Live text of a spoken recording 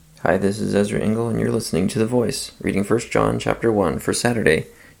Hi, this is Ezra Engel, and you're listening to The Voice, reading 1 John chapter 1 for Saturday,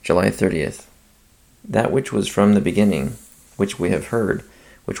 July 30th. That which was from the beginning, which we have heard,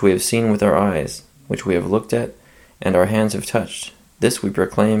 which we have seen with our eyes, which we have looked at, and our hands have touched, this we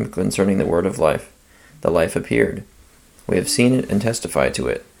proclaim concerning the word of life. The life appeared. We have seen it and testified to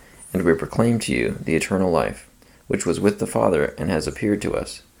it, and we proclaim to you the eternal life, which was with the Father and has appeared to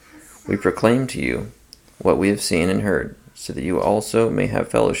us. We proclaim to you what we have seen and heard, so that you also may have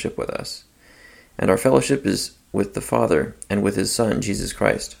fellowship with us. And our fellowship is with the Father and with His Son, Jesus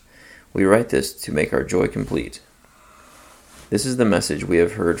Christ. We write this to make our joy complete. This is the message we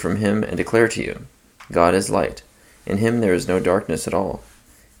have heard from Him and declare to you. God is light. In Him there is no darkness at all.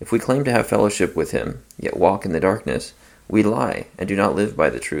 If we claim to have fellowship with Him, yet walk in the darkness, we lie and do not live by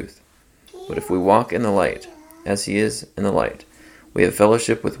the truth. But if we walk in the light, as He is in the light, we have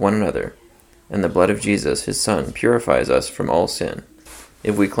fellowship with one another, and the blood of Jesus, His Son, purifies us from all sin.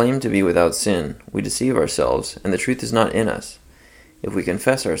 If we claim to be without sin, we deceive ourselves, and the truth is not in us. If we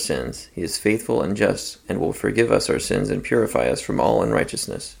confess our sins, He is faithful and just, and will forgive us our sins and purify us from all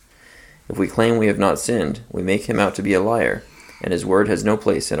unrighteousness. If we claim we have not sinned, we make Him out to be a liar, and His word has no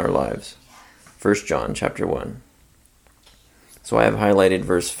place in our lives. 1 John chapter 1. So I have highlighted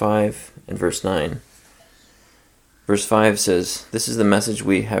verse 5 and verse 9. Verse 5 says, "This is the message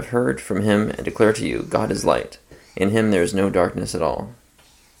we have heard from Him and declare to you, God is light. In Him there is no darkness at all."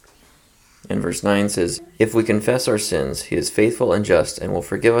 And verse 9 says, "If we confess our sins, He is faithful and just and will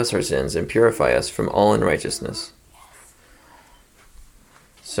forgive us our sins and purify us from all unrighteousness."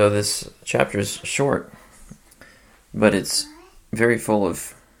 So this chapter is short, but it's very full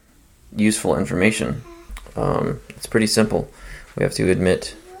of useful information. It's pretty simple. We have to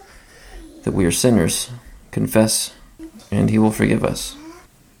admit that we are sinners, confess, and He will forgive us.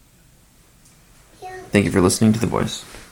 Thank you for listening to The Voice.